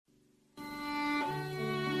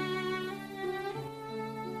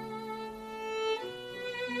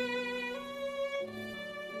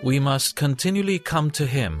We must continually come to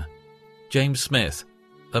Him. James Smith,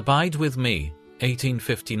 Abide with Me,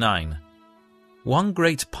 1859. One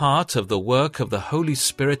great part of the work of the Holy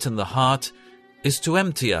Spirit in the heart is to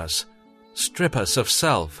empty us, strip us of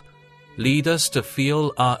self, lead us to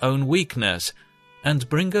feel our own weakness, and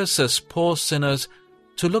bring us as poor sinners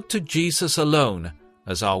to look to Jesus alone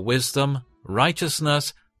as our wisdom,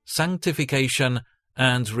 righteousness, sanctification,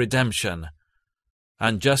 and redemption.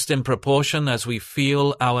 And just in proportion as we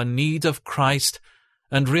feel our need of Christ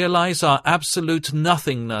and realize our absolute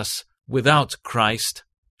nothingness without Christ,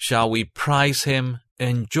 shall we prize Him,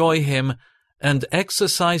 enjoy Him, and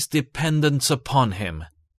exercise dependence upon Him.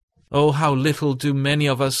 Oh, how little do many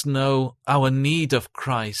of us know our need of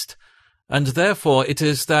Christ, and therefore it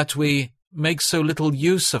is that we make so little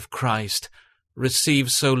use of Christ, receive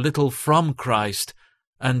so little from Christ,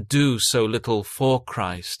 and do so little for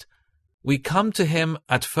Christ. We come to Him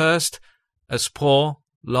at first as poor,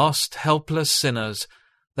 lost, helpless sinners,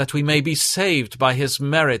 that we may be saved by His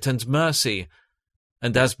merit and mercy.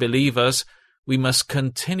 And as believers, we must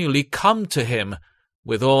continually come to Him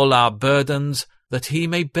with all our burdens, that He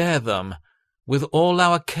may bear them, with all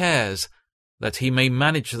our cares, that He may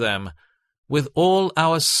manage them, with all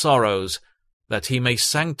our sorrows, that He may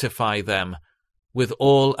sanctify them, with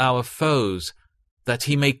all our foes, that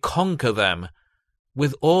He may conquer them,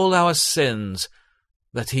 with all our sins,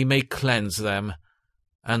 that He may cleanse them,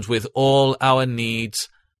 and with all our needs,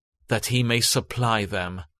 that He may supply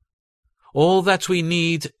them. All that we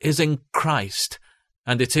need is in Christ,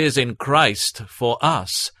 and it is in Christ for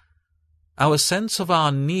us. Our sense of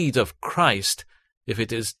our need of Christ, if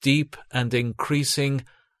it is deep and increasing,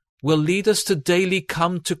 will lead us to daily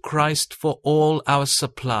come to Christ for all our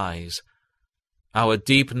supplies. Our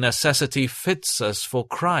deep necessity fits us for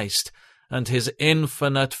Christ, and His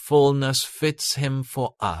infinite fullness fits Him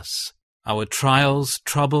for us. Our trials,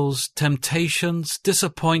 troubles, temptations,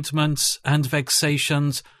 disappointments, and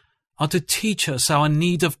vexations are to teach us our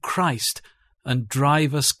need of Christ and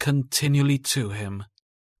drive us continually to Him.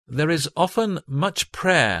 There is often much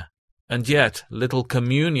prayer, and yet little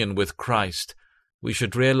communion with Christ. We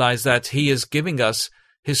should realize that He is giving us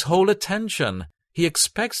His whole attention. He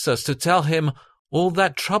expects us to tell Him all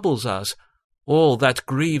that troubles us, all that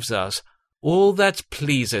grieves us, all that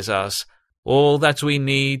pleases us, all that we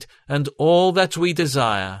need, and all that we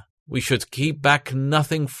desire. We should keep back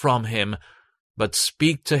nothing from Him, but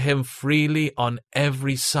speak to Him freely on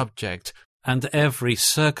every subject and every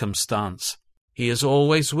circumstance. He is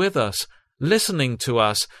always with us, listening to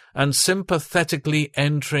us, and sympathetically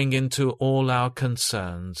entering into all our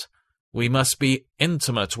concerns. We must be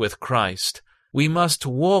intimate with Christ. We must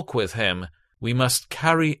walk with Him. We must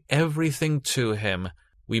carry everything to Him.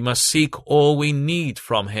 We must seek all we need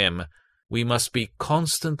from Him. We must be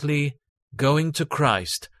constantly going to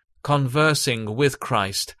Christ, conversing with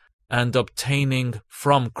Christ, and obtaining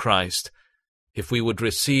from Christ, if we would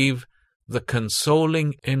receive the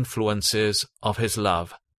consoling influences of His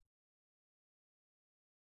love.